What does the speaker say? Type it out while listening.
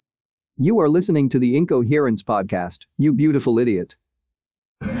You are listening to the Incoherence podcast, you beautiful idiot.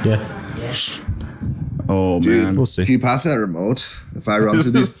 Yes. Oh Dude, man, We'll see. Can you pass that remote? If I run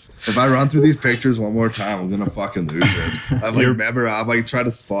through these pictures one more time, I'm gonna fucking lose it. I'm like trying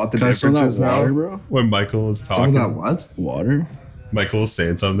to spot the can I some of differences that water, now. bro? When Michael was Some talking, of that what? Water? Michael was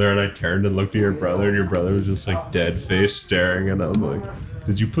saying something there, and I turned and looked at your brother, and your brother was just like dead face staring, and I was like,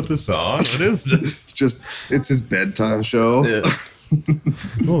 "Did you put this on? What is this?" It's his bedtime show. Yeah.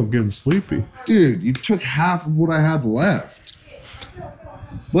 Oh, I'm getting sleepy. Dude, you took half of what I had left.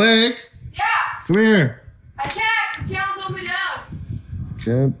 Blake, Yeah, come here. I can't. You can't slow me down.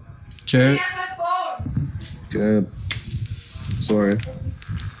 Okay, Okay. I have my phone. okay. Sorry.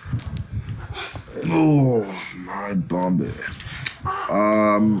 Oh, my Bombay.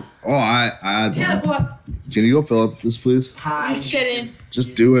 I had Yeah, one. what? Can you go fill up this, please? Are you kidding?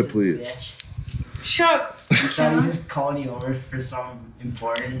 Just do it, please. Bitch. Shut up. I thought he was calling you over for something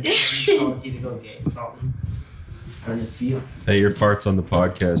important. He told you to go get something. How does it feel? Hey, your farts on the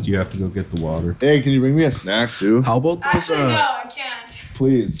podcast. You have to go get the water. Hey, can you bring me a snack too? How about those? Actually, no, I can't.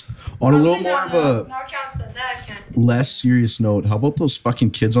 Please. On a little Honestly, more no, of no, no, accounts said that I can't. a less serious note, how about those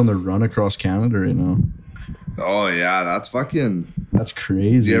fucking kids on the run across Canada right now? Oh yeah, that's fucking. That's Did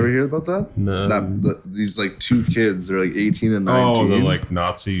crazy. you ever hear about that? No. These like two kids, they're like 18 and 19. Oh, the like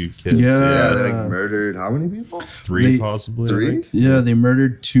Nazi kids. Yeah. Yeah, they like murdered how many people? Three They- possibly. I Three? think. Yeah, they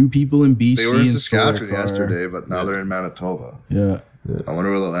murdered 2 people in BC. They were in and stole their Saskatchewan car. yesterday, but now they're in Manitoba. Yeah, I wonder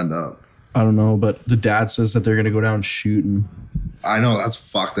where they'll end up. I don't know, but the dad says that they're gonna go down shooting. I know that's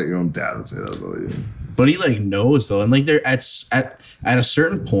fucked that your own dad would say that about you. But he like knows though, and like they're at a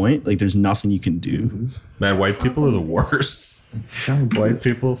certain point, like there's nothing you can do. Man, white people are the worst. White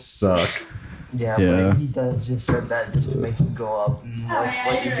people suck. Yeah, Yeah. but he does just said that just to make you go up and Oh, with yeah,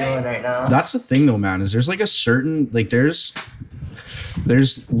 what you're you're doing right now. That's the thing though, man, is there's like a certain like there's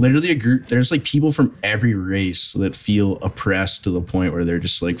literally a group, there's like people from every race that feel oppressed to the point where they're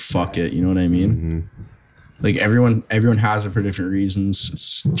just like fuck it, you know what I mean? Like everyone has it for different reasons.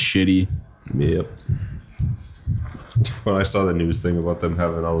 It's shitty. Yep. When I saw the news thing about them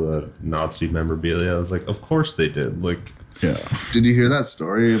having all the Nazi memorabilia, I was like, of course they did. Like, Yeah. Did you hear that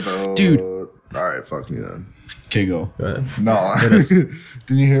story about? Dude. All right, fuck me then. Okay, go. go ahead. No.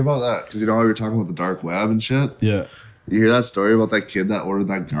 Did you hear about that? Because you know how we were talking about the dark web and shit. Yeah. You hear that story about that kid that ordered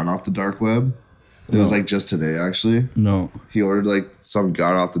that gun off the dark web? It was No. like just today, actually. No. He ordered like some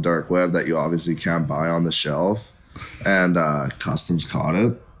gun off the dark web that you obviously can't buy on the shelf, and customs caught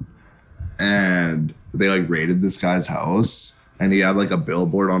it, and they like raided this guy's house, and he had like a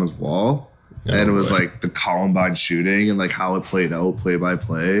billboard on his wall, and it was boy. like the Columbine shooting and like how it played out, play by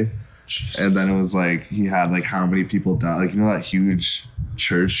play, and then it was like he had like how many people died, like you know that huge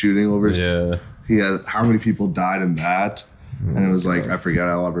church shooting over. Yeah. He had how many people died in that, and it was like I forget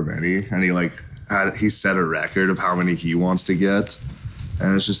however many, and he set a record of how many he wants to get,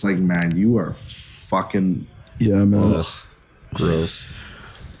 and it's just like, man, you are fucking. Yeah, man. Ugh. Gross.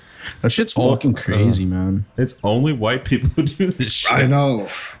 That shit's fucking crazy, man. It's only white people who do this shit. I know,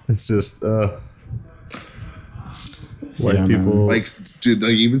 It's just white Yeah, man. people. like, dude,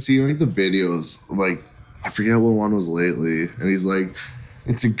 like even seeing like the videos, like I forget what one was lately, and he's like,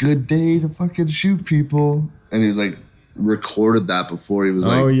 it's a good day to fucking shoot people, and he's like recorded that before he was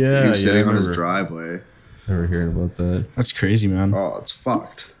like, Oh, yeah, he was yeah, I sitting on his remember. driveway. Never hearing about that. That's crazy, man. Oh, it's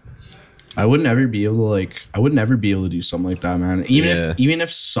fucked. I would never be able to do something like that, man. Even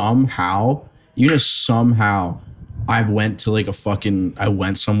if somehow I went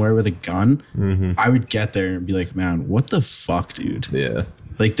somewhere with a gun, I would get there and be like, man, what the fuck, dude? Yeah.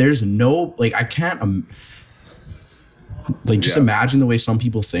 Like there's no, like I can't, just Yeah. imagine the way some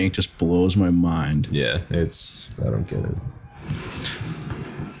people think just blows my mind. Yeah. I don't get it.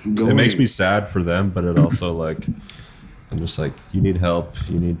 Going, It makes me sad for them, but it also like, I'm just like, you need help.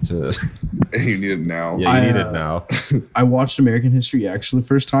 You need to, You need it now. yeah, you I, need it now. I watched American History X for the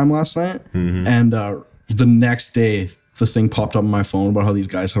first time last night, Mm-hmm. and the next day, the thing popped up on my phone about how these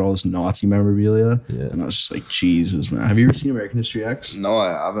guys had all this Nazi memorabilia, Yeah. and I was just like, Jesus, man. Have you ever seen American History X? No, I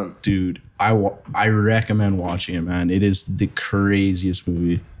haven't. Dude, I recommend watching it, man. It is the craziest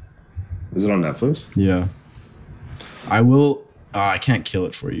movie. Is it on Netflix? Yeah. I will. I can't kill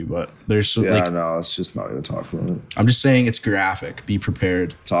it for you, but there's Yeah, like no, it's just not even talking about it. I'm just saying it's graphic. Be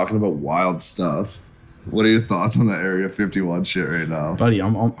prepared, Talking about wild stuff. What are your thoughts on the Area 51 shit right now? buddy.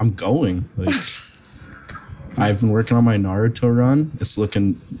 I'm going. Like, I've been working on my Naruto run. It's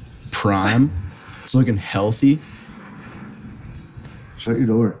looking prime. It's looking healthy. Shut your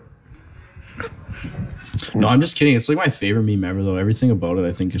door. No, I'm just kidding. It's like my favorite meme ever, though. Everything about it,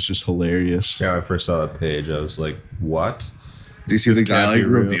 I think, is just hilarious. Yeah, when I first saw that page, I was like, what? Do you see the guy can't be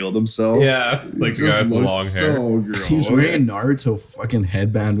like real. revealed himself? Yeah, like the Just guy with the looks long hair. so gross. He was wearing a Naruto fucking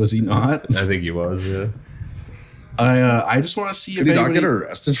headband, was he not? I think he was. Yeah. I just want to see Could if he not anybody... get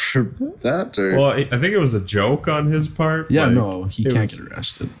arrested for that? Or? Well, I think it was a joke on his part. Yeah, like, no, he it can't was- get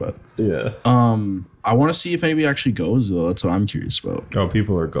arrested, but Yeah. I want to see if anybody actually goes though. That's what I'm curious about. Oh,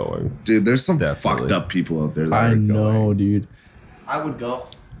 people are going. Dude, there's some Definitely. fucked up people out there that I are know, going. dude. I would go.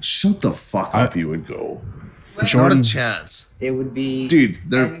 Shut the fuck up, you would go. Not Jordan- a chance. It would be. Dude,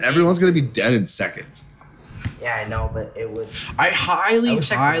 And- everyone's gonna be dead in seconds. Yeah, I know, but it would. I highly, I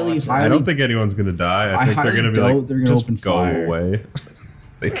wish I could highly, watch it. highly. I don't think anyone's gonna die. I I think they're highly gonna be doubt like, they're gonna just open go fire. away.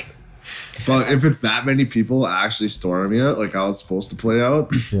 Like, But if it's that many people actually storming it, like how it's supposed to play out,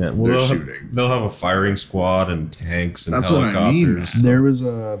 yeah, they're well, shooting. they'll have a firing squad and tanks and That's what I mean, helicopters. There was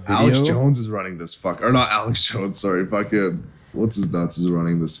a video. Alex Jones is running this fuck, or not Alex Jones, sorry, fucking what's his nuts is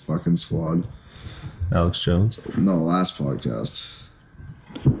running this fucking squad. Alex Jones. No, last podcast.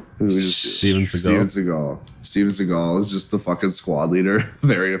 Who was just Steven Seagal. Steven Seagal is just the fucking squad leader of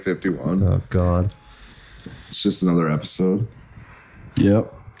Area 51. Oh God. It's just another episode.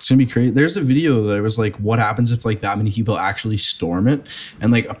 Yep. It's gonna be crazy. There's a video that was like, what happens if like that many people actually storm it?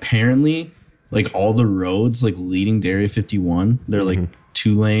 And like apparently, like all the roads like leading to Area 51, they're like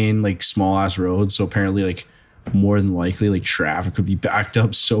 2-lane, like small ass roads. So apparently, like more than likely, like traffic would be backed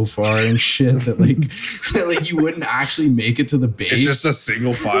up so far and shit that like that, like you wouldn't actually make it to the base. It's just a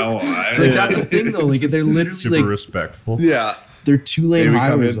single file line. like that's the thing though. Like they're literally Super like respectful. yeah. they're 2-lane Maybe come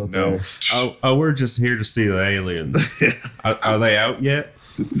highways in. out No. there. Oh, we're just here to see the aliens. Are they out yet?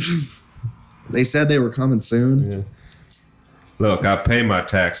 They said they were coming soon. Yeah. Look, I pay my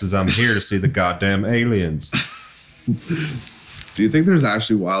taxes. I'm here to see the goddamn aliens. Do you think there's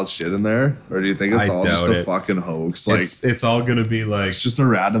actually wild shit in there? Or do you think it's I all just doubt a it. fucking hoax? Like, It's all gonna be like it's just a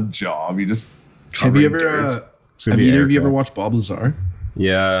random job. You just Have you cover ever? dirt. it's gonna Have be either of you ever aircraft. watched Bob Lazar?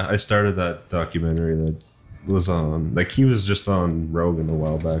 Yeah, I started that documentary that was on. Like he was just on Rogan a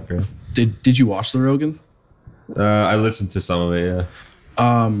while back, right? Did you watch the Rogan? I listened to some of it. Yeah.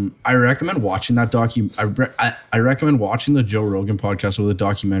 I recommend watching that I recommend watching the Joe Rogan podcast with a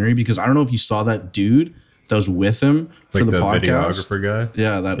documentary because I don't know if you saw that dude that was with him for Like the, the podcast. videographer guy.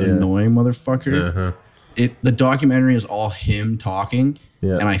 Yeah, that annoying motherfucker. Uh-huh. The documentary is all him talking,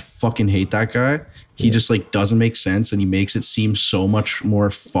 Yeah. and I fucking hate that guy. He just like doesn't make sense, and he makes it seem so much more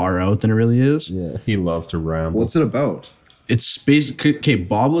far out than it really is. Yeah. He loved to ramble. What's it about? It's basically okay.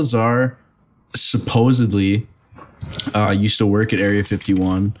 Bob Lazar supposedly used to work at Area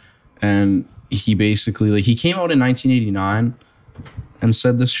 51, and he basically like he came out in 1989 and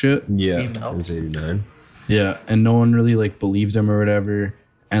said this shit. Yeah. Came out. It was 89. Yeah, and no one really like believed him or whatever.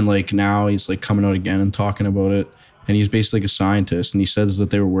 And like now he's like coming out again and talking about it. And he's basically like a scientist, and he says that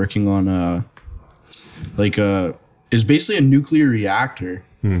they were working on it's basically a nuclear reactor,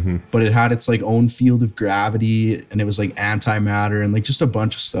 but it had its like own field of gravity, and it was like antimatter and like just a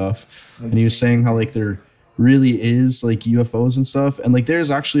bunch of stuff. And he was saying how like there really is like UFOs and stuff, and like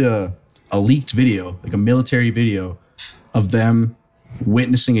there's actually a leaked video, like a military video of them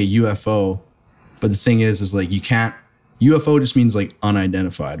witnessing a UFO. But the thing is like you can't. UFO just means like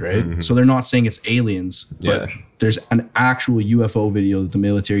unidentified, right? So they're not saying it's aliens, but Yeah. there's an actual UFO video that the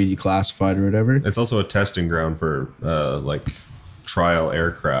military declassified or whatever. It's also a testing ground for like trial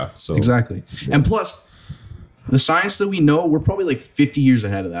aircraft. So Exactly. And plus, the science that we know, we're probably like 50 years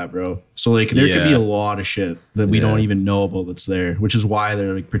ahead of that, bro. So like there could be Yeah. a lot of shit that we Yeah. don't even know about that's there, which is why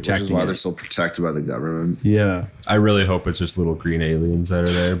they're like Which protecting is why it. they're so protected by the government. Yeah. I really hope it's just little green aliens that are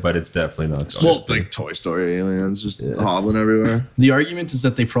there, but it's definitely not. It's just like Toy Story aliens just hobbling everywhere. The argument is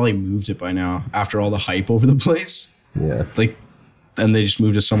that they probably moved it by now after all the hype over the place. yeah. Like, and they just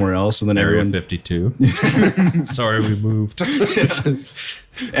moved it somewhere else, and then Area everyone 52. Sorry, we moved.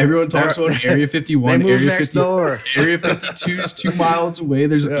 everyone talks about Area 51. They moved Area next 50 door. Area 52 is 2 miles away.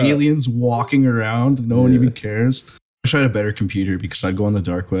 There's aliens walking around. No one even cares. I wish I had a better computer because I'd go on the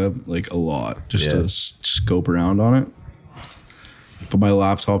dark web like a lot just Yeah. to scope around on it. But my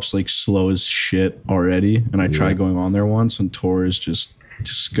laptop's like slow as shit already, and I tried going on there once, and Tor is just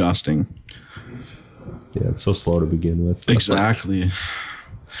disgusting. Yeah, it's so slow to begin with. Exactly.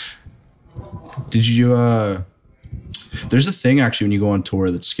 Did you there's a thing actually when you go on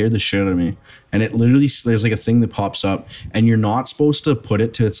tour that scared the shit out of me, and it literally there's like a thing that pops up, and you're not supposed to put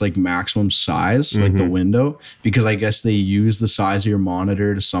it to its like maximum size, like the window, because I guess they use the size of your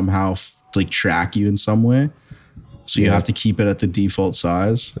monitor to somehow like track you in some way, so you have to keep it at the default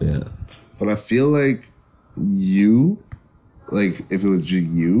size. Yeah. But I feel like if it was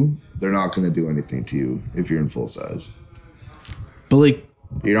you, they're not going to do anything to you if you're in full size. But like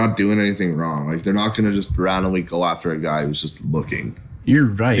you're not doing anything wrong. Like they're not gonna just randomly go after a guy who's just looking. You're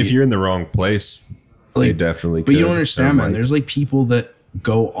right. If you're in the wrong place, they like, definitely. but you could. don't understand, Or man. might. There's like people that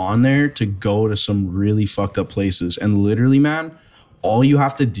go on there to go to some really fucked up places, and literally, man, all you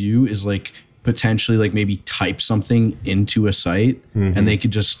have to do is like potentially like maybe type something into a site, and they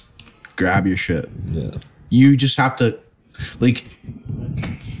could just grab your shit. Yeah. You just have to like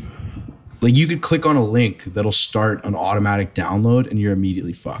you could click on a link that'll start an automatic download and you're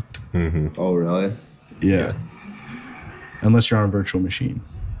immediately fucked. Oh, really? Yeah. Unless you're on a virtual machine.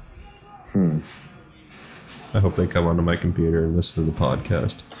 I hope they come onto my computer and listen to the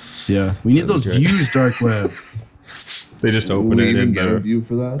podcast. Yeah. We need those great. views, dark web. They just open Will we it even in get a their, view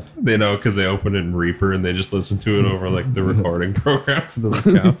for that? they know because they open it in Reaper and they just listen to it over like the recording program. So it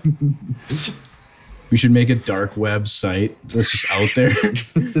doesn't count. We should make a dark web site that's just out there.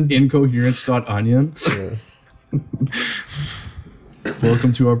 Incoherence.onion.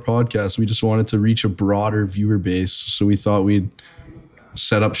 Welcome to our podcast. We just wanted to reach a broader viewer base, so we thought we'd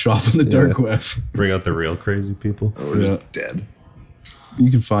set up shop on the dark web. Bring out the real crazy people. Or we're just dead.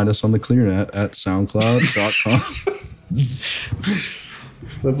 You can find us on the ClearNet at soundcloud.com.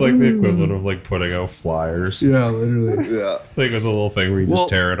 That's like the equivalent of like putting out flyers. Yeah, literally. Yeah. Like with a little thing where you just Well,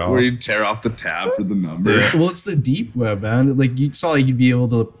 tear it off. Where you tear off the tab for the number. Well, it's the deep web, man. Like you saw, like you'd be able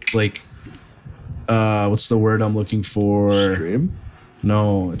to like, what's the word I'm looking for? Stream?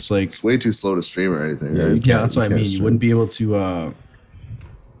 No, it's like, It's way too slow to stream or anything. Yeah, Right? yeah, that's what I can't mean. You stream. wouldn't be able to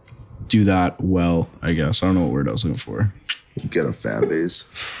do that well, I guess. I don't know what word I was looking for. Get a fan base.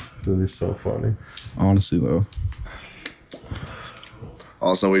 That'd be so funny. Honestly, though.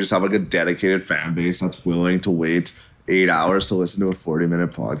 Also, we just have like a dedicated fan base that's willing to wait 8 hours to listen to a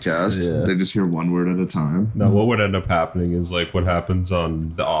 40-minute podcast. Yeah. They just hear one word at a time. Now, what would end up happening is like what happens on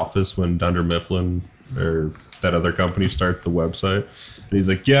The Office when Dunder Mifflin or that other company starts the website. And he's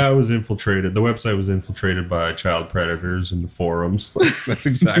like, yeah, I was infiltrated. The website was infiltrated by child predators in the forums. That's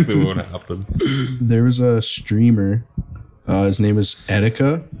exactly what happened. There was a streamer. His name is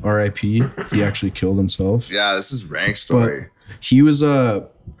Etika, R.I.P. He actually killed himself. Yeah, this is rank But story. he was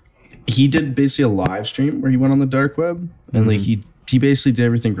he did basically a live stream where he went on the dark web and like he basically did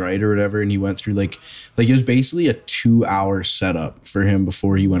everything right or whatever, and he went through like it was basically a 2-hour setup for him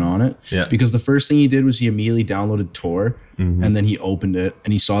before he went on it. Yeah. Because the first thing he did was he immediately downloaded Tor and then he opened it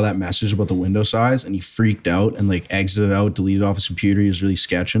and he saw that message about the window size and he freaked out and like exited out, deleted off his computer. He was really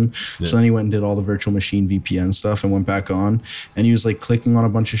sketching. So then he went and did all the virtual machine VPN stuff and went back on, and he was like clicking on a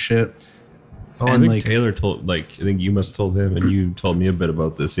bunch of shit. Oh, I And, think like- Taylor told, like, I think you must have told him and you told me a bit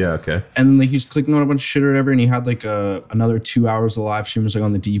about this. Yeah, okay. And then like he was clicking on a bunch of shit or whatever, and he had like another 2 hours of live stream was like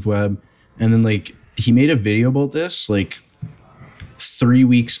on the deep web, and then like he made a video about this like 3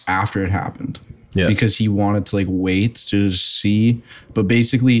 weeks after it happened. Yeah. Because he wanted to like wait to just see, but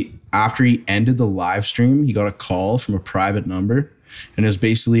basically after he ended the live stream, he got a call from a private number, and it was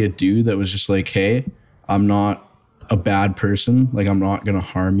basically a dude that was just like, "Hey, I'm not a bad person. Like, I'm not gonna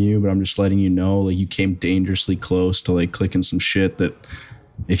harm you, but I'm just letting you know, like, you came dangerously close to like clicking some shit that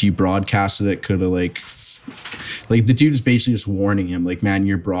if you broadcasted it could have like the dude is basically just warning him, like, man,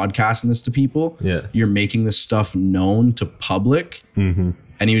 you're broadcasting this to people. Yeah. You're making this stuff known to public."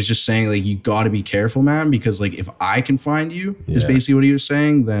 And he was just saying, like, you got to be careful, man, because like if I can find you, is Yeah. basically what he was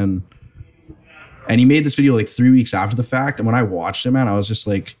saying. Then, and he made this video like 3 weeks after the fact, and when I watched it, man, I was just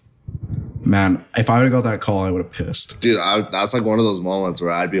like, man, if I would have got that call, I would have pissed. Dude, that's like one of those moments where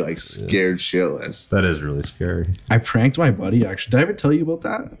I'd be like scared shitless. That is really scary. I pranked my buddy, actually. Did I ever tell you about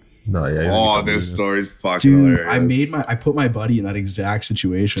that? No, yeah. Oh, this story's fucking Dude, hilarious. I put my buddy in that exact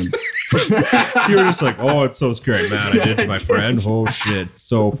situation. You were just like, oh, it's so scary, man. I did it to my friend. Oh, shit.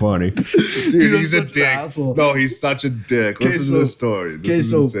 So funny. Dude, I'm he's a such an dick. asshole. No, he's such a dick. Listen so- to this story. This is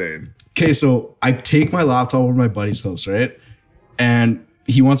so- insane. Okay, so I take my laptop over to my buddy's house, right? And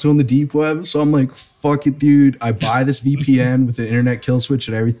he wants to go on the deep web. So I'm like, fuck it, dude. I buy this VPN with the internet kill switch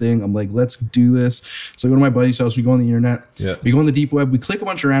and everything. I'm like, let's do this. So I go to my buddy's house. We go on the internet. Yeah. We go on the deep web. We click a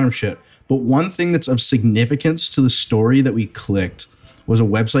bunch of random shit. But one thing that's of significance to the story that we clicked was a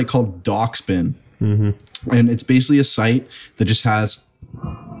website called Doxbin. And it's basically a site that just has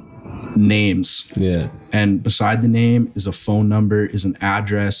names. Yeah. And beside the name is a phone number, is an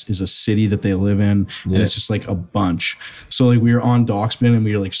address, is a city that they live in. And it's just like a bunch. So like we were on Doxbin and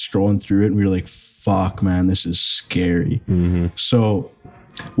we were like scrolling through it and we were like, fuck, man, this is scary. So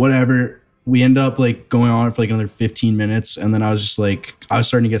whatever. We end up like going on for like another 15 minutes. And then I was just like, I was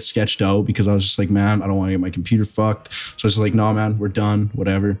starting to get sketched out because I was just like, man, I don't want to get my computer fucked. So I was just like, no, man, we're done,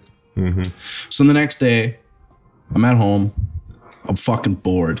 whatever. So the next day, I'm at home. I'm fucking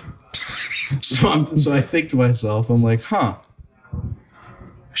bored. So I think to myself, I'm like,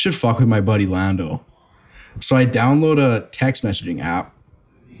 I should fuck with my buddy Lando. So I download a text messaging app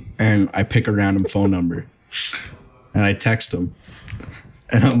and I pick a random phone number and I text him.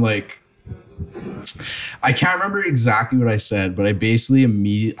 And I'm like, I can't remember exactly what I said, but I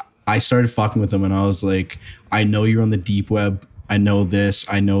basically I started fucking with him and I was like, I know you're on the deep web. I know this.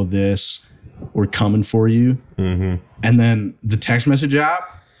 We're coming for you. Mm-hmm. And then the text message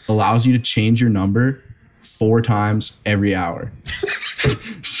app allows you to change your number 4 times every hour.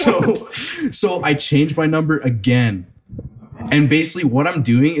 So I changed my number again. And basically what I'm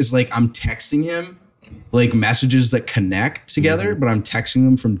doing is like I'm texting him like messages that connect together, but I'm texting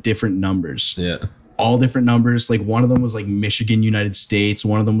them from different numbers. Yeah. All different numbers. Like one of them was like Michigan, United States.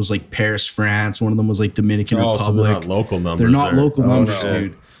 One of them was like Paris, France. One of them was like Dominican Republic. So they're not local numbers. They're not there. local numbers, no.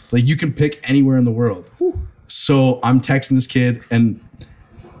 dude. Like you can pick anywhere in the world. So I'm texting this kid and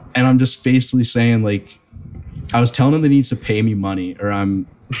I'm just basically saying like, I was telling him that he needs to pay me money or I'm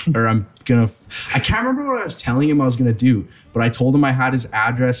gonna, I can't remember what I was telling him I was gonna do, but I told him I had his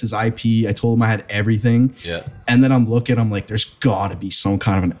address, his IP. I told him I had everything. Yeah. And then I'm like, there's gotta be some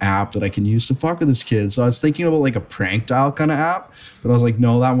kind of an app that I can use to fuck with this kid. So I was thinking about like a prank dial kind of app, but I was like,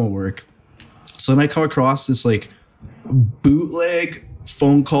 no, that won't work. So then I come across this like bootleg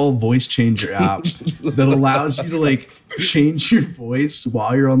phone call voice changer app that allows you to like change your voice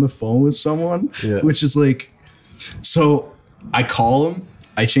while you're on the phone with someone, which is like, so I call him.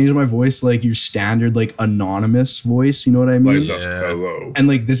 I changed my voice to like your standard like anonymous voice, you know what I mean? Hello. And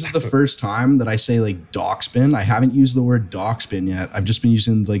like this is the first time that I say like doxbin. I haven't used the word doxbin yet. I've just been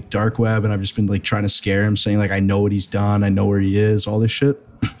using like dark web and I've just been like trying to scare him, saying like I know what he's done, I know where he is, all this shit.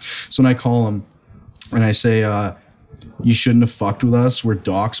 So then I call him and I say, you shouldn't have fucked with us. We're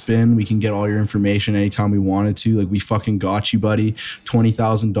doxbin. We can get all your information anytime we wanted to. Like we fucking got you, buddy.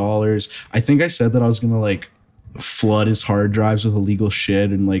 $20,000. I think I said that I was gonna like flood his hard drives with illegal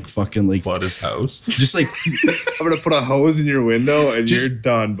shit and like fucking like Flood his house. just like I'm gonna put a hose in your window and Just- you're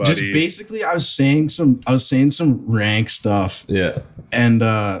done, buddy. just basically I was saying some rank stuff. Yeah. And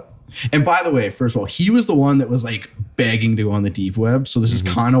by the way, first of all, he was the one that was like begging to go on the deep web. So this is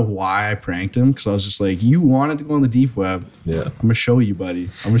kind of why I pranked him, because I was just like, you wanted to go on the deep web. Yeah. I'm gonna show you, buddy.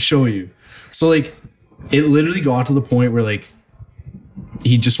 I'm gonna show you. So like it literally got to the point where like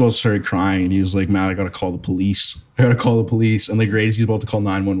he just about started crying and he was like, man, I gotta call the police. And the greatest he's about to call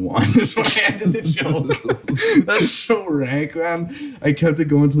 911 is what I ended the show. That's so rank, man. I kept it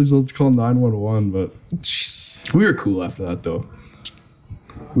going until he's about to call 911, but we were cool after that though.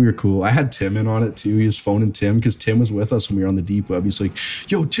 We were cool. I had Tim in on it too. He was phoning Tim because Tim was with us when we were on the deep web. He's like,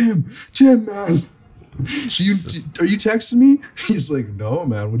 yo, Tim, man. Are you texting me? He's like, no,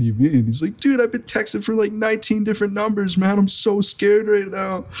 man. What do you mean? He's like, dude, I've been texting for like 19 different numbers, man. I'm so scared right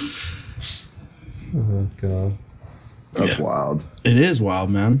now. Oh god. That's wild. It is wild,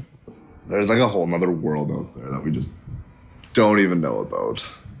 man. There's like a whole nother world out there that we just don't even know about.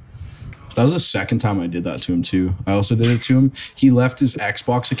 That was the second time I did that to him too. I also did it to him. He left his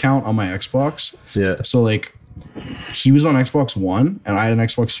Xbox account on my Xbox. Yeah. So like he was on Xbox One and I had an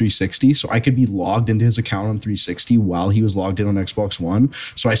Xbox 360. So I could be logged into his account on 360 while he was logged in on Xbox One.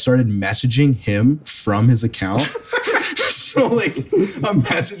 So I started messaging him from his account. So like a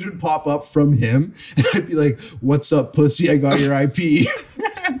message would pop up from him and I'd be like, what's up, pussy? I got your IP.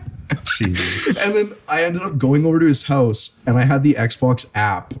 Jesus. And then I ended up going over to his house and I had the Xbox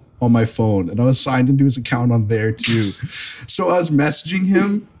app on my phone and I was signed into his account on there too. So I was messaging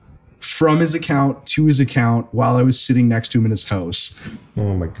him from his account to his account while I was sitting next to him in his house.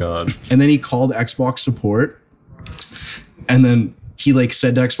 Oh my god. And then he called Xbox support and then he like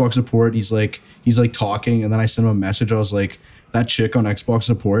said to Xbox support, he's like talking, and then I sent him a message. I was like, that chick on Xbox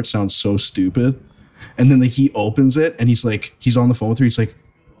support sounds so stupid. And then like he opens it and he's on the phone with her. He's like,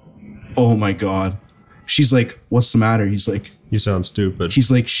 oh my god. She's like, what's the matter? He's like, You sound stupid.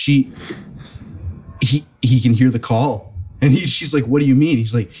 he's like, he can hear the call. And she's like, what do you mean?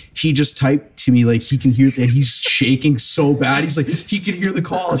 He's like, he just typed to me like he can hear, and he's shaking so bad. He's like, he can hear the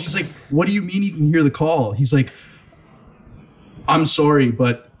call. She's like, what do you mean you can hear the call? He's like, I'm sorry,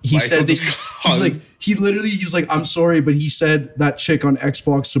 but he said that he's like, I'm sorry, but he said that chick on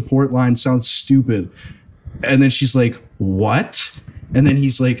Xbox support line sounds stupid. And then she's like, what? And then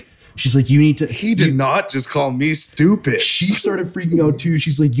she's like, you need to. He did not just call me stupid. She started freaking out too.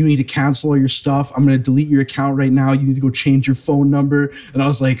 She's like, you need to cancel all your stuff. I'm going to delete your account right now. You need to go change your phone number. And I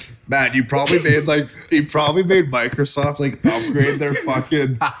was like, Man, you probably made Microsoft like upgrade their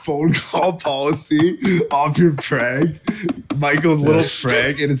fucking phone call policy off your prank. Michael's little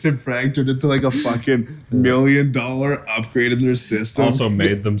prank, innocent prank, turned into like a fucking $1 million upgrade in their system. Also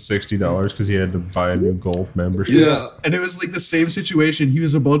made them $60 because he had to buy a new gold membership. Yeah. And it was like the same situation. He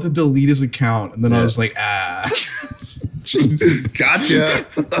was about to delete his account, and then I was like, Jesus, gotcha.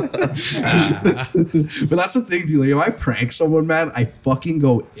 But that's the thing, dude. Like, if I prank someone, man, I fucking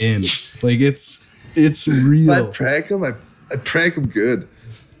go in. Like, it's real. I prank him. I prank him good.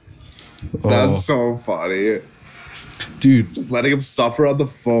 That's so funny. Dude, Just letting him suffer on the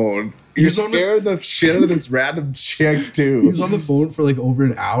phone. He You're was on the- scared the shit out of this random chick too. he was on the phone for like over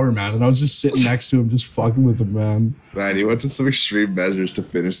an hour, man, and I was just sitting next to him, just fucking with him, man. Man, you went to some extreme measures to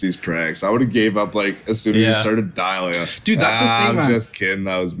finish these pranks. I would have gave up like as soon as you Yeah. started dialing. Dude, that's the thing, I'm man. just kidding.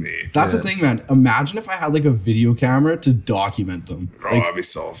 That was me. That's the thing, man. Imagine if I had like a video camera to document them. Bro, Like, that'd be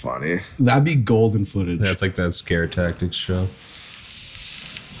so funny. that'd be golden footage. Yeah, it's like that scare tactics show.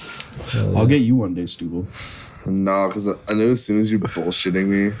 I'll get you one day, Stubble. No, because I know as soon as you're bullshitting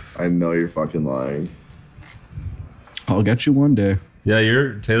me, I know you're fucking lying. I'll get you one day.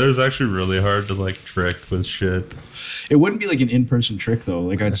 Yeah, Taylor's actually really hard to like trick with shit. It wouldn't be like an in-person trick though.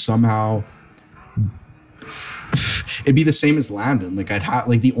 Like I'd somehow it'd be the same as Landon. Like I'd have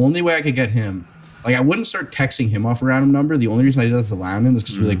like the only way I could get him, like I wouldn't start texting him off a random number. The only reason I did that to Landon was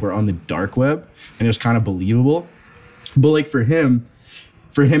because we're on the dark web and it was kind of believable. But like for him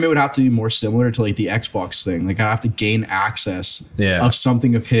it would have to be more similar to like the Xbox thing. Like I'd have to gain access of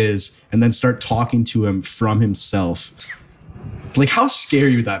something of his and then start talking to him from himself. Like how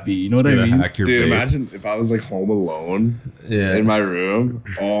scary would that be? You know what I Gonna mean? hack your Dude, vape. imagine if I was like home alone Yeah. in my room.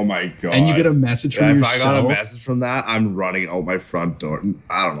 Oh my god. And you get a message from if yourself. I got a message from that, I'm running out my front door.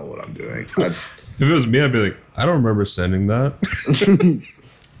 I don't know what I'm doing. If it was me, I'd be like, I don't remember sending that.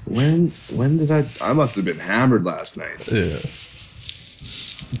 When did I must have been hammered last night. Yeah.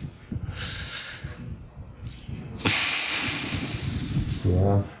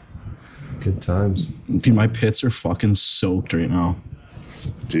 Yeah. Good times. Dude, my pits are fucking soaked right now.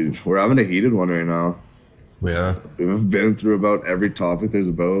 Dude, we're having a heated one right now. Yeah. We've been through about every topic there's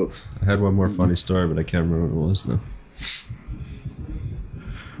about. I had one more funny story, but I can't remember what it was now.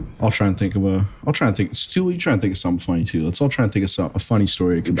 I'll try and think. Stu, you try and think of something funny too. Let's all try and think of a funny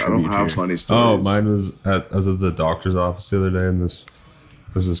story to I don't contribute have here. funny stories. Oh, mine was I was at the doctor's office the other day, and there's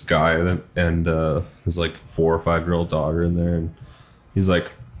this guy and his like 4 or 5 year old daughter in there, and he's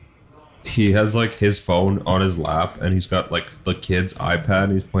like, he has like his phone on his lap, and he's got like the kid's iPad,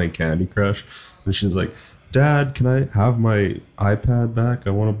 and he's playing Candy Crush, and she's like, Dad, can I have my iPad back? I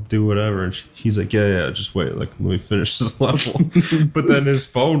want to do whatever. And he's like, yeah, just wait. Like, let me finish this level. But then his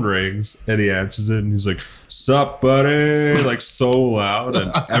phone rings and he answers it and he's like, sup, buddy? Like, so loud.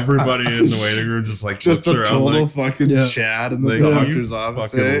 And everybody in the waiting room just like Just looks a around total like, fucking Yeah. Chad in the like, doctor's you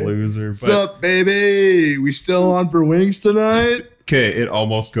office. fucking Eh? loser. But, Sup, baby? We still on for wings tonight? okay, it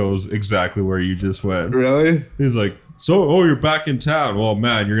almost goes exactly where you just went. Really? He's like, so, you're back in town. Well,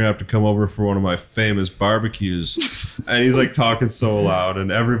 man, you're going to have to come over for one of my famous barbecues. And he's like talking so loud,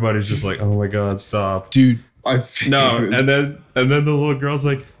 and everybody's just like, oh my God, stop. Dude, My No, favorite. and then the little girl's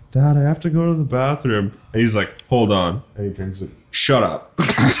like, Dad, I have to go to the bathroom. And he's like, hold on. And he turns like, shut up.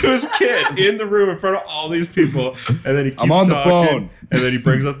 To his kid in the room in front of all these people. And then he keeps I'm on the talking, phone. And then he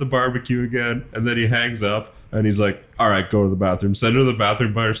brings up the barbecue again. And then he hangs up. And he's like, all right, go to the bathroom. Send her to the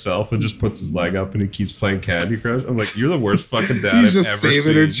bathroom by herself and just puts his leg up and he keeps playing Candy Crush. I'm like, you're the worst fucking dad He's I've just ever saving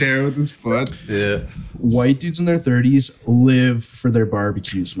seen. her chair with his foot. Yeah. white dudes in their 30s live for their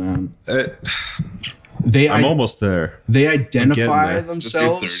barbecues, man. They I'm almost there. they there. identify Just your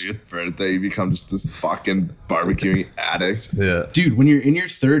themselves. 30th birthday, you become just this fucking barbecuing addict. Yeah. Dude, when you're in your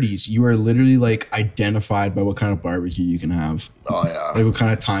 30s, you are literally like identified by what kind of barbecue you can have. Oh, yeah. Like what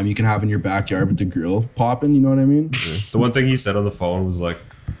kind of time you can have in your backyard with the grill popping, you know what I mean? The one thing he said on the phone was like,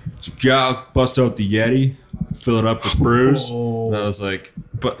 yeah, I'll bust out the Yeti, fill it up with brews. Oh. And I was like,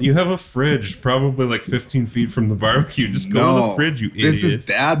 but you have a fridge probably like 15 feet from the barbecue. Just go to the fridge, you This is idiot.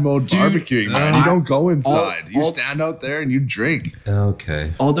 dad mode barbecuing, man. You don't go inside. You all- stand out there and you drink.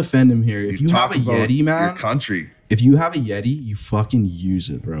 Okay. I'll defend him here. If you have talk a about Yeti, man, your country. if you have a Yeti, you fucking use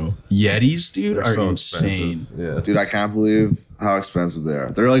it, bro. Yetis, dude, They're are so insane. expensive. Yeah. Dude, I can't believe how expensive they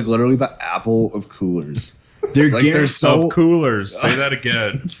are. They're like literally the Apple of coolers. They're, Like, they're so- Of coolers. Say that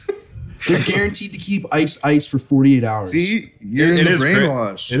again. they're guaranteed to keep ice for 48 hours. See, you're in It the is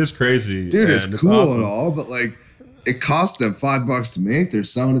brainwash. it is crazy. Dude, it's and cool awesome. and all, but like, it costs them $5 to make. They're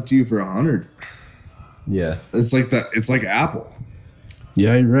selling it to you for $100. Yeah. It's like that. It's like Apple.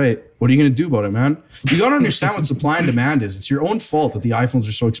 Yeah, you're right. What are you going to do about it, man? You got to understand what supply and demand is. It's your own fault that the iPhones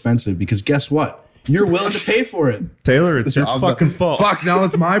are so expensive because guess what? You're willing to pay for it. Taylor, it's your fucking fault. Fuck, now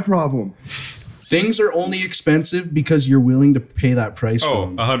it's my problem. Things are only expensive because you're willing to pay that price for Oh,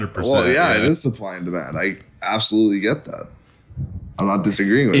 them. 100%. Well, yeah, it is supply and demand. I absolutely get that. I'm not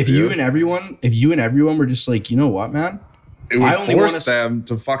disagreeing with If you. you and everyone were just like, you know what, man? It would I only force wanna- them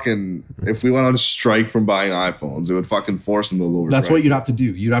to fucking. If we went on strike from buying iPhones, it would fucking force them to lower. That's what prices. you'd have to do.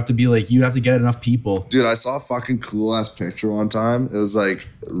 You'd have to be like, you'd have to get enough people. Dude, I saw a fucking cool ass picture one time. It was like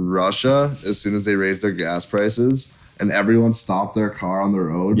Russia, as soon as they raised their gas prices and everyone stopped their car on the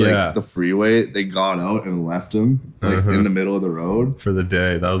road, Yeah. like the freeway, they got out and left them like in the middle of the road For the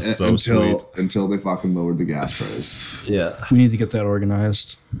day. That was so sweet. until they fucking lowered the gas price. Yeah. We need to get that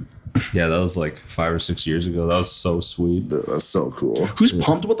organized. Yeah, that was like 5 or 6 years ago. That was so sweet. Dude, that's so cool. Who's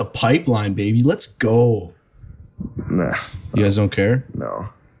pumped about the pipeline, baby? Let's go. Nah, You guys don't care? no.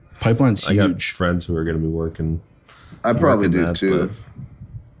 Pipeline's I got huge. friends who are going to be working. I probably working do that, too.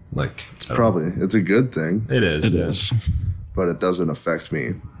 but, like, It's a good thing, It is. It yeah. is. but it doesn't affect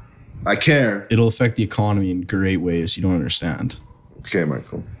me. I care. It'll affect the economy in great ways you don't understand. Okay,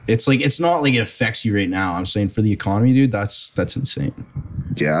 Michael. It's like it's not like it affects you right now. I'm saying for the economy, dude, that's insane.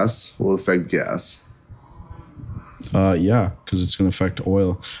 Gas will affect gas. Yeah, because it's gonna affect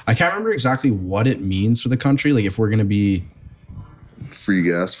oil. I can't remember exactly what it means for the country. Like if we're gonna be Free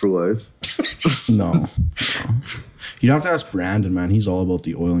gas for life. no. You'd have to ask Brandon, man. He's all about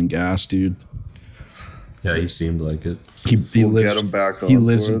the oil and gas, dude. Yeah, he seemed like it. He We'll lives. get him back He on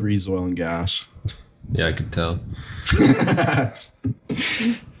lives for and it. breathes oil and gas. Yeah, I could tell.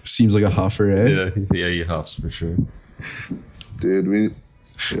 Seems like a huffer, eh? Yeah, he huffs for sure. Dude,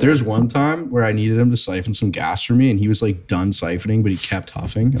 There's one time where I needed him to siphon some gas for me, and he was like done siphoning, but he kept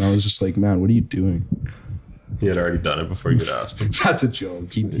huffing, and I was just like, "Man, what are you doing?" He had already done it before you could ask him. That's a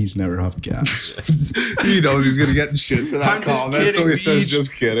joke. He's never huffed gas. he knows he's gonna get in shit for that I'm just comment, so kidding, he says Beej.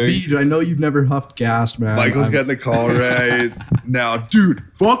 just kidding. Beej, I know you've never huffed gas, man. Michael's I'm- getting the call right now. Dude,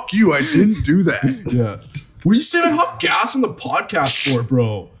 fuck you. I didn't do that. Yeah. What are you saying I huffed gas on the podcast for,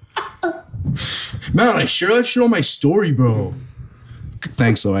 bro? Man, I share that shit on my story, bro.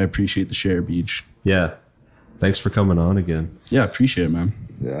 Thanks, though. I appreciate the share, Beach. Yeah. Thanks for coming on again. Yeah, appreciate it, man.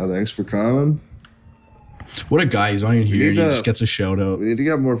 Yeah, thanks for coming. What a guy. He's not even here. He need to- just gets a shout out. We need to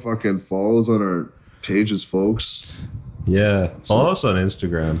get more fucking follows on our pages, folks. Yeah. Follow us on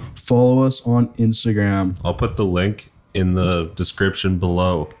Instagram. Follow us on Instagram. I'll put the link in the description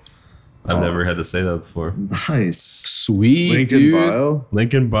below. I've never had to say that before. Nice. Sweet, Link in dude. bio.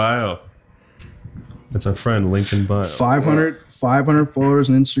 Link in bio. That's our friend, link in bio. 500 followers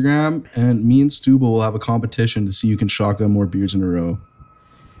on Instagram, and me and Stuba will have a competition to see who can shotgun more beers in a row.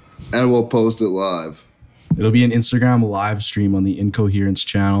 And we'll post it live. It'll be an Instagram live stream on the Incoherence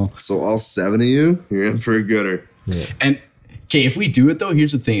channel. So all 7 of you, you're in for a gooder. And okay, if we do it though,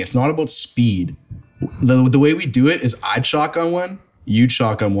 here's the thing: it's not about speed. The way we do it is I'd shotgun one, you'd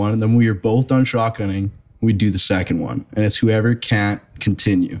shotgun one, and then when we are both done shotgunning, we do the second one, and it's whoever can't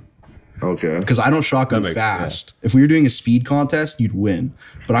continue. Okay. Because I don't shotgun That makes- fast. If we were doing a speed contest, you'd win.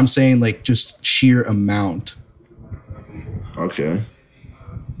 But I'm saying like just sheer amount. Okay.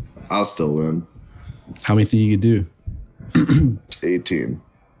 I'll still win. How many think you could do? 18.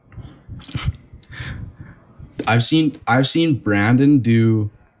 I've seen Brandon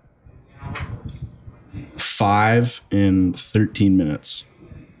do 5 in 13 minutes.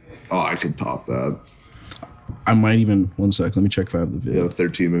 Oh, I could top that. I might even 1 sec. Let me check if I have the You video. got a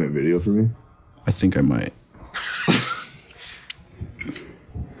 13-minute video for me? I think I might.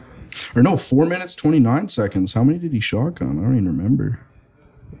 Or no, 4 minutes 29 seconds. How many did he shotgun? I don't even remember.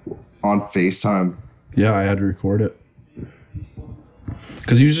 On FaceTime. Yeah, I had to record it.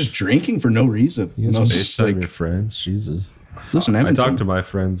 Because he was just drinking for no reason. You And I guys was just FaceTime like, your friends? Jesus. listen, I Edmonton. talk to my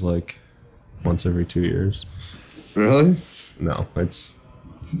friends like once every 2 years. Really? No, it's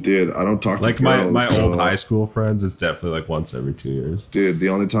Dude, I don't talk to like girls, my so- old high school friends. It's definitely like once every 2 years. Dude, the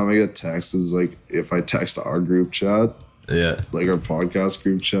only time I get texts is like if I text our group chat, Yeah. like our podcast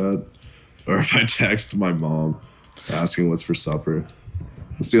group chat, or if I text my mom asking what's for supper.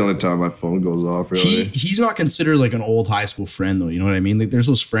 It's the only time my phone goes off, really. He's not considered like an old high school friend though. You know what I mean? Like there's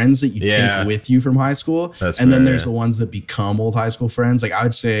those friends that you Yeah. take with you from high school, That's and then fair, there's yeah. the ones that become old high school friends. Like I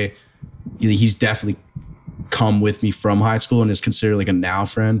would say, he's definitely come with me from high school and is considered like a now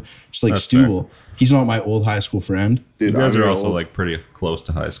friend. Just like That's Stubble, he's not my old high school friend. Dude, You guys I'm are your also old- like pretty close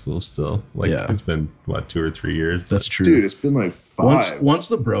to high school still. Like Yeah. it's been what 2 or 3 years. That's true. Dude, it's been like 5. once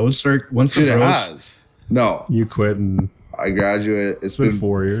the bros start, once the Dude, it bros, has. No, You quit in I graduated. It's been been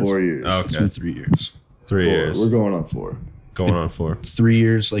 4 years. 4 years. Oh, it's okay. been 3 years. 3 4. years. We're going on 4. Going on 4. 3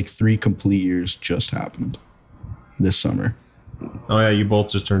 years, like 3 complete years just happened this summer. Oh yeah, you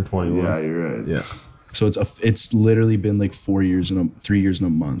both just turned 21. Yeah, you're right. Yeah. So it's literally been like 3 years and a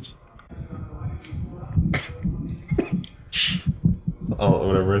month. Oh,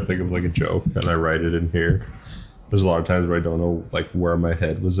 whenever I think of like a joke and I write it in here, there's a lot of times where I don't know like where my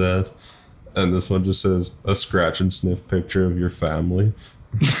head was at, and this one just says a scratch and sniff picture of your family.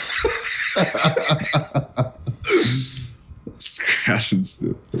 Scratch and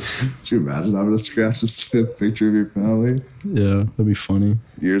sniff. Could you imagine having a scratch and sniff picture of your family? Yeah, that'd be funny.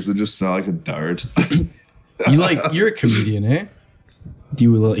 Yours would just smell like a dart. You're a comedian, eh? Do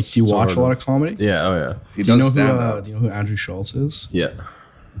you watch Sort a lot of comedy? Yeah. Oh yeah. He Do you does know stand up. do you know who Andrew Schultz is? Yeah.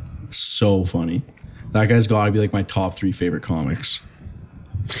 So funny. That guy's got to be like my top 3 favorite comics.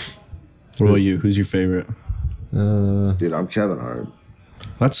 What about you? Who's your favorite? Dude, I'm Kevin Hart.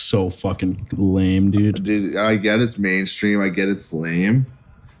 That's so fucking lame, dude. Dude, I get it's mainstream. I get it's lame.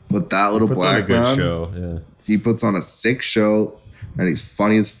 But that little Puts on a black good man, show. Yeah. he puts on a sick show, and he's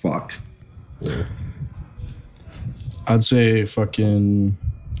funny as fuck. Yeah. I'd say fucking.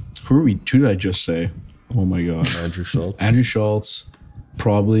 Who did I just say? Oh my god. Andrew Schultz. Andrew Schultz,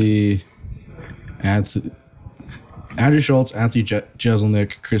 probably Andrew Schultz, Anthony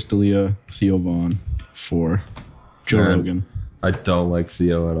Jeselnik, Chris D'Elia, Theo Vaughn. 4. Joe Man. Rogan. I don't like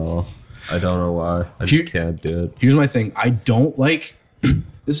Theo at all. I don't know why. I Here- just can't do it. Here's my thing. I don't like.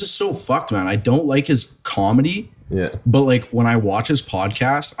 This is so fucked, man. I don't like his comedy, Yeah. but like when I watch his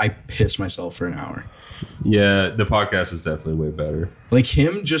podcast, I piss myself for an hour. Yeah. The podcast is definitely way better. Like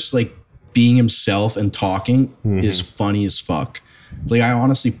him just like being himself and talking Mm-hmm. is funny as fuck. Like I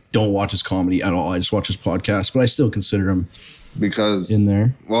honestly don't watch his comedy at all. I just watch his podcast, but I still consider him Because, in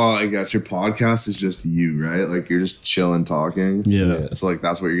there. well, I guess your podcast is just you, right? Like, you're just chilling, talking. Yeah. So, like,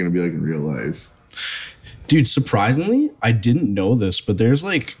 that's what you're going to be like in real life. Dude, surprisingly, I didn't know this, but there's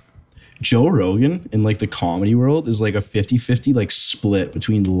like Joe Rogan in like the comedy world is like a 50-50 like split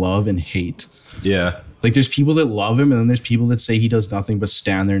between love and hate. Yeah. Like there's people that love him and then there's people that say he does nothing but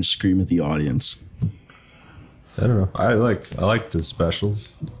stand there and scream at the audience. I don't know. I like the specials.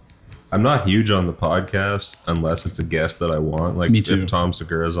 I'm not huge on the podcast unless it's a guest that I want. Like Me too. if Tom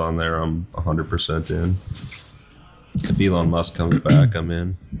Segura's on there, I'm 100% in. If Elon Musk comes back, I'm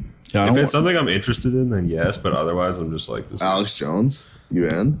in. Yeah, I If don't it's something I'm interested in, then yes. But otherwise, I'm just like this. Alex Jones, you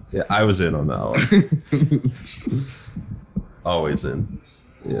in? Yeah, I was in on that one. Always in.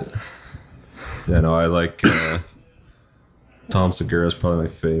 Yeah. Yeah. No, I like Tom Segura's probably my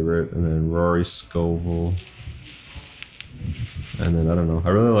favorite, and then Rory Scovel. And then I don't know. I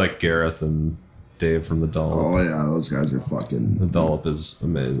really like Gareth and Dave from the Dollop. Oh, yeah, those guys are fucking. The Dollop is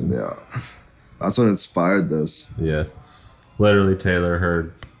amazing. Yeah. That's what inspired this. Yeah. Literally, Taylor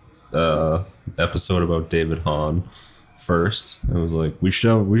heard episode about David Hahn first and was like, we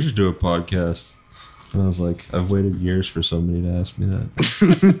should do a podcast. And I was like, I've waited years for somebody to ask me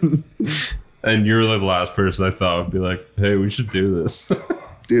that. And you're like the last person I thought would be like, hey, we should do this.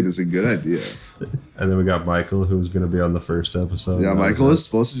 Dude, it's a good idea. And then we got Michael, who was going to be on the first episode. Yeah, And I Michael was is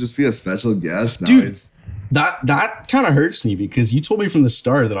supposed to just be a special guest. Now Dude. he's. That kind of hurts me because you told me from the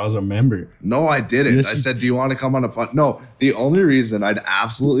start that I was a member. No, I didn't. Yes, I you- said, do you want to come on a pod? No, the only reason I'd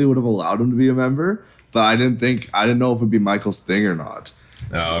absolutely would have allowed him to be a member, but I didn't know if it'd be Michael's thing or not.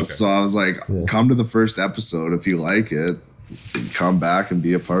 Oh, okay. So I was like, come to the first episode if you like it. Come back and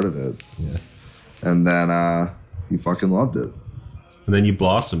be a part of it. Yeah. And then he fucking loved it. And then you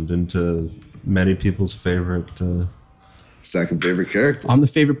blossomed into many people's favorite. Second favorite character. I'm the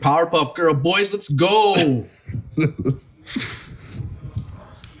favorite Powerpuff Girl. Boys, let's go.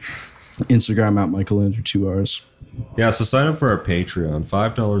 Instagram at Michael Andrew 2 R's. Yeah, so sign up for our Patreon,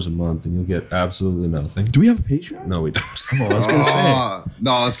 $5 a month, and you'll get absolutely nothing. Do we have a Patreon? No, we don't. Oh, I was gonna say.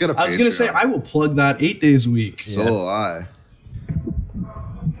 No, let's get a I was gonna say Patreon. I will plug that 8 days a week. So will I.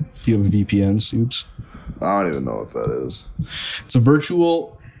 Do you have a VPN, Soups? I don't even know what that is. It's a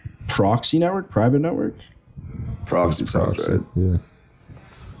virtual proxy network, private network. Proxy sounds right. Yeah.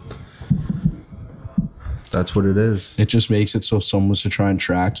 That's what it is. It just makes it so if someone was to try and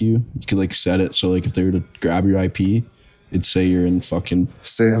track you, you could like set it so like if they were to grab your IP, it'd say you're in fucking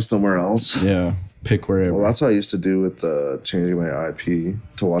Say I'm somewhere else. yeah, pick wherever. Well, that's what I used to do with changing my IP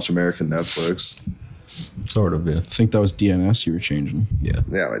to watch American Netflix. Sort of, yeah. I think that was DNS you were changing. Yeah.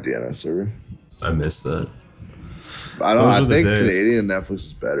 Yeah, my DNS server. I missed that. I don't. Those I are the think days. Canadian Netflix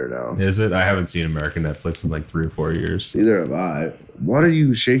is better now. Is it? I haven't seen American Netflix in like 3 or 4 years. Neither have I. What are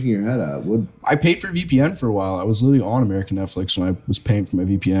you shaking your head at? What? I paid for VPN for a while. I was literally on American Netflix when I was paying for my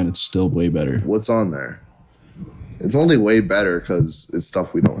VPN. It's still way better. What's on there? It's only way better because it's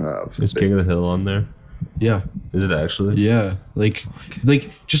stuff we don't have. Is King of the Hill on there? Yeah. Is it actually? Yeah. Like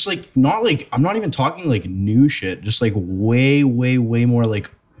just like not like I'm not even talking like new shit, just like way more like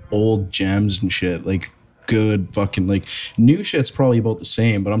old gems and shit. Like good fucking like new shit's probably about the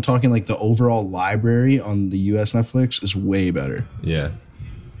same, but I'm talking like the overall library on the US Netflix is way better. Yeah.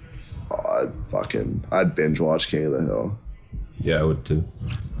 I'd binge watch King of the Hill. Yeah, I would too.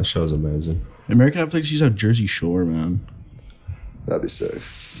 That show's amazing. American Netflix used to have Jersey Shore, man. That'd be sick.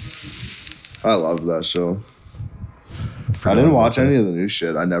 I loved that show. I didn't watch any of the new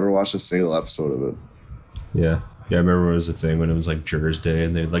shit. I never watched a single episode of it. Yeah. Yeah, I remember it was a thing when it was like Jurors Day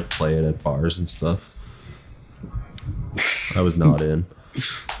and they'd like play it at bars and stuff. I was not in.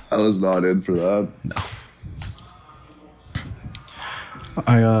 I was not in for that. No.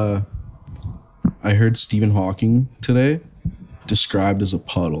 I heard Stephen Hawking today described as a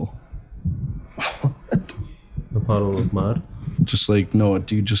puddle. A puddle of mud? Just like no, a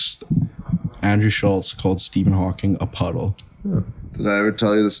dude just Andrew Schultz called Stephen Hawking a puddle. Did I ever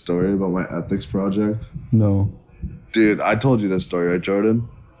tell you the story about my ethics project? No. Dude, I told you this story, right, Jordan?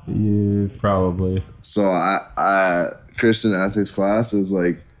 Yeah, probably. So I Christian ethics class, it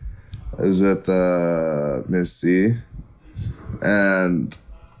was at the Miss C, and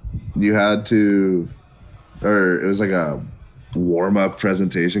you had to, or it was like a warm-up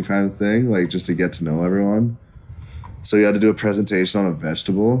presentation kind of thing, like just to get to know everyone. So you had to do a presentation on a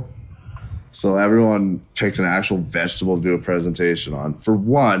vegetable. So everyone picked an actual vegetable to do a presentation on. For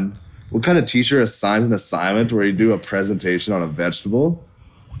one, what kind of teacher assigns an assignment where you do a presentation on a vegetable?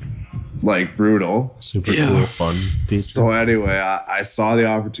 Like, brutal. Super cool, fun teacher. So anyway, I saw the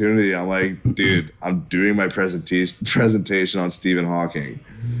opportunity. I'm like, dude, I'm doing my presentation on Stephen Hawking.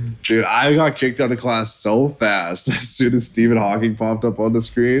 Dude, I got kicked out of class so fast as soon as Stephen Hawking popped up on the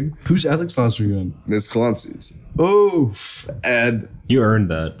screen. Whose ethics class were you in? Miss Columpsey's. Oof. And You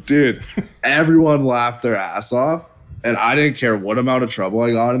earned that. dude, everyone laughed their ass off. And I didn't care what amount of trouble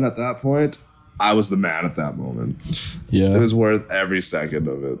I got in at that point. I was the man at that moment. Yeah. It was worth every second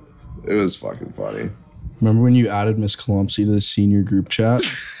of it. It was fucking funny. Remember when you added Miss Columpsey to the senior group chat?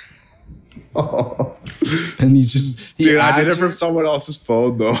 And he Dude, I did it adds from her- someone else's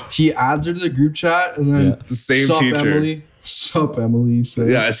phone though. He adds her to the group chat and then The same sup, teacher. Emily. Sup, Emily. Says.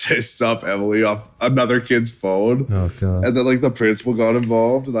 Yeah, I say sup Emily off another kid's phone. Oh, God. And then like the principal got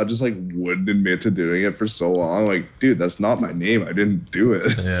involved and I just like wouldn't admit to doing it for so long. Like, dude, that's not my name. I didn't do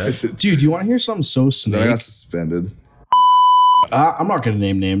it. Yeah. Dude, do you want to hear something so Then I snake? got suspended. I'm not gonna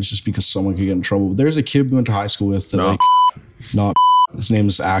name names just because someone could get in trouble. But there's a kid we went to high school with that No. like not his name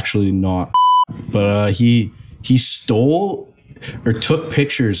is actually not, but he stole or took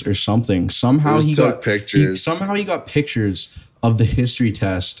pictures or something. Somehow Just he took got pictures. somehow he got pictures of the history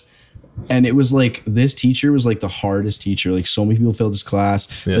test. And it was like this teacher was like the hardest teacher. Like so many people failed this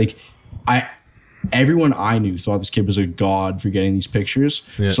class. Yeah. Like everyone I knew thought this kid was a god for getting these pictures.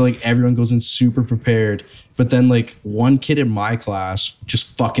 Yeah. So like everyone goes in super prepared. But then like one kid in my class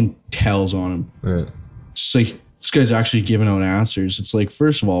just fucking tells on him. Yeah. It's like this guy's actually giving out answers. It's like,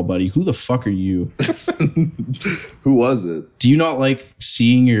 first of all, buddy, who the fuck are you? Who was it? Do you not like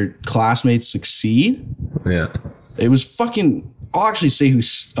seeing your classmates succeed? Yeah. It was fucking. I'll actually say who.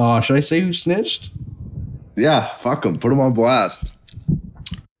 Should I say who snitched? Yeah, fuck him. Put him on blast.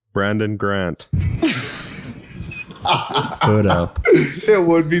 Brandon Grant. Put up. It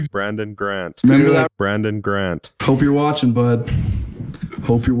would be. Brandon Grant. Remember that? Brandon Grant. Hope you're watching, bud.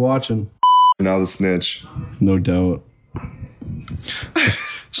 Hope you're watching. Now the snitch. No doubt.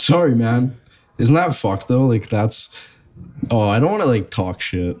 Sorry, man. Isn't that fucked though? Like that's. Oh, I don't want to like talk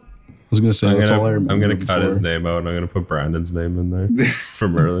shit. I was gonna say that's all I remember. I'm gonna cut his before. name out and I'm gonna put Brandon's name in there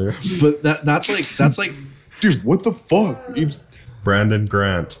from earlier. But that's like Dude, what the fuck? Brandon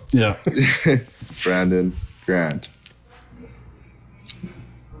Grant. yeah. Brandon Grant.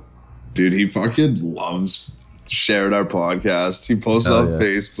 Dude, he fucking loves sharing our podcast. He posts Hell on yeah.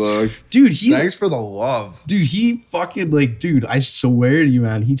 Facebook. Dude, he Thanks for the love. Dude, he fucking like, dude, I swear to you,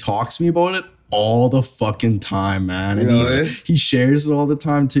 man, he talks to me about it all the fucking time, man. And Really? he shares it all the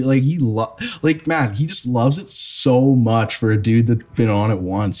time too. Like like man, he just loves it so much for a dude that's been on it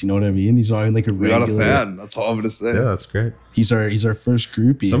once. You know what I mean? He's not even like a We got regular. a fan. That's all I'm gonna say. Yeah, that's great. He's our first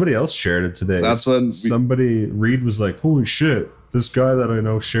groupie. Somebody else shared it today. That's when we- somebody Reed was like, "Holy shit, this guy that I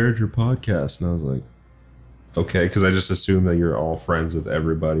know shared your podcast," and I was like, "Okay," because I just assumed that you're all friends with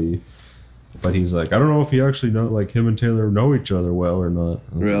everybody. But he's like, "I don't know if he actually know like him and Taylor know each other well or not."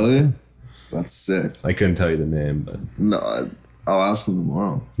 I was Really? like, That's sick. I couldn't tell you the name, but No, I'll ask him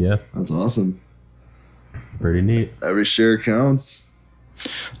tomorrow. yeah, That's awesome. pretty neat. Every share counts.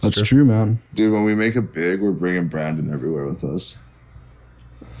 That's true, man. Dude, when we make it big, we're bringing Brandon everywhere with us.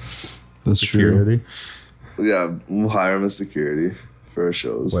 That's true. security Yeah, we'll hire him as security for our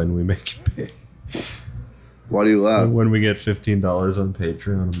shows. when we make it big. Why do you laugh? When we get $15 on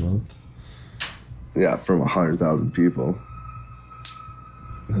Patreon a month. Yeah, from 100,000 people.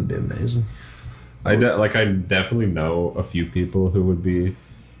 That'd be amazing. I definitely know a few people who would be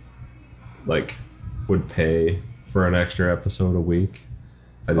like would pay for an extra episode a week.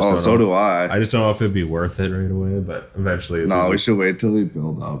 I just Oh, don't so know. do I. I just don't know if it'd be worth it right away, but eventually it's No, either- we should wait till we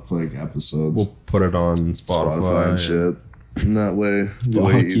build up like episodes. we'll put it on Spotify, and shit. And that way, it'll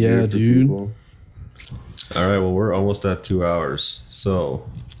be Fuck easier yeah, for dude. people. All right, well we're almost at 2 hours, so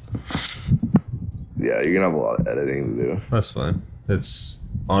Yeah, you're gonna have a lot of editing to do. that's fine. It's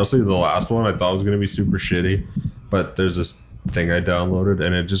honestly the last one I thought was gonna be super shitty, but there's this thing I downloaded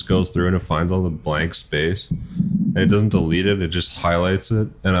and it just goes through and it finds all the blank space and it doesn't delete it, it just highlights it,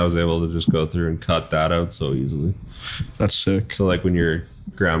 and I was able to just go through and cut that out so easily. That's sick. So like when your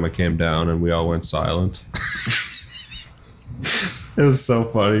grandma came down and we all went silent. It was so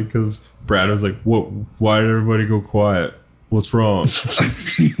funny because Brad was like, "What? Why did everybody go quiet? What's wrong?"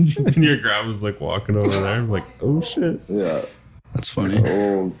 And your grandma's like walking over there. I'm like, "Oh shit!" Yeah. That's funny.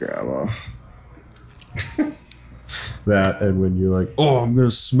 Oh, grandma. That, and when you're like, "Oh, I'm gonna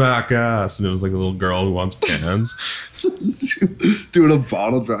smack ass," and it was like a little girl who wants cans. Doing a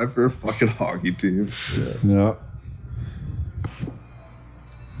bottle drive for a fucking hockey team. Yeah.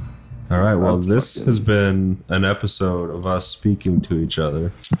 All right. Well, That's this fucking- has been an episode of us speaking to each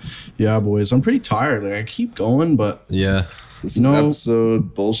other. Yeah, boys. I'm pretty tired. Like, I keep going, but Yeah. This is No.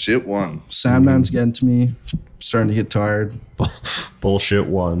 episode bullshit 1. Sandman's getting to me. Starting to get tired. Bullshit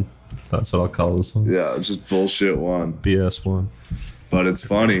one. That's what I'll call this one. Yeah, it's just bullshit 1. BS one. But it's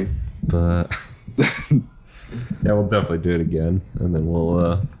funny. But yeah, we'll definitely do it again, and then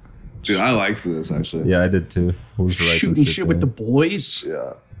we'll. Dude, I liked this actually. Yeah, I did too. We'll just write some Shooting shit with the down. boys.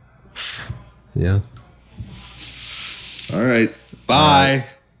 Yeah. Yeah. All right. Bye.